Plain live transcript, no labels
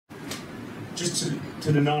just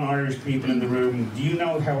to the non-Irish people in the room, do you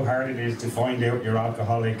know how hard it is to find out you're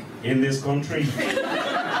alcoholic in this country?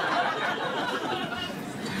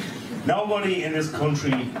 Nobody in this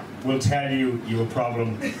country will tell you have a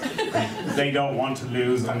problem. They don't want to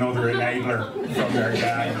lose another enabler from their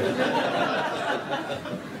gang.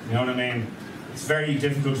 You know what I mean? It's very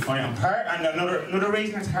difficult to find out. And another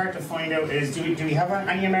reason it's hard to find out is, do we have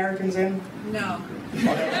any Americans in? No.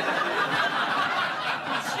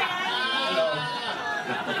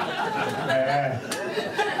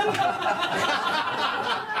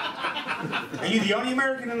 Are you the only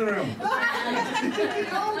American in the room?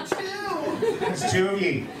 No, two. There's two of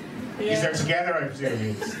you. Yeah. They're together, I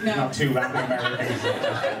presume. No. Not two random Americans.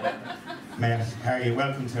 Matt, how are you?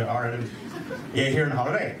 Welcome to Ireland. Yeah, here on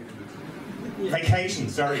holiday. Yeah. Vacation,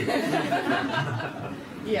 sorry. Yeah.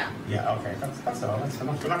 Yeah, okay, that's all. We're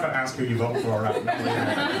not going to ask who you vote for.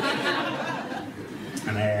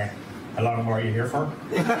 And how long more are you here for?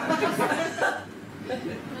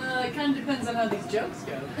 It kind of depends on how these jokes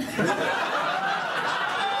go.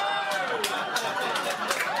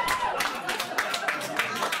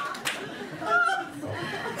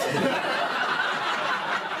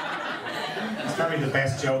 It's probably the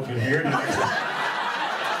best joke you'll hear.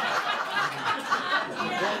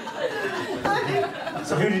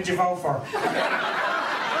 So who did you vote for?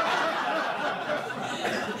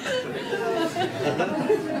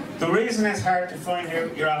 The reason it's hard to find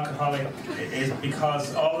out you're alcoholic is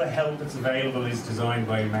because all the help that's available is designed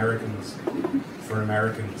by Americans for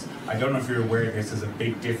Americans. I don't know if you're aware this is a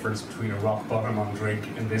big difference between a rock bottom on drink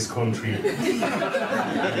in this country and in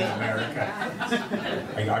America.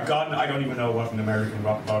 I don't even know what an American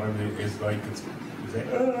rock bottom is like. It's like,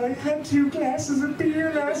 oh, I had 2 glasses of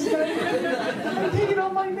beer last night. I'm taking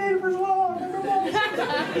on my neighbour's lawn.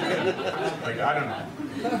 Like, I don't know.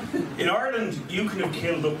 In Ireland, you can have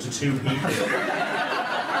killed up to 2 people before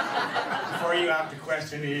you have to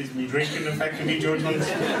question, is me drinking affecting me judgment?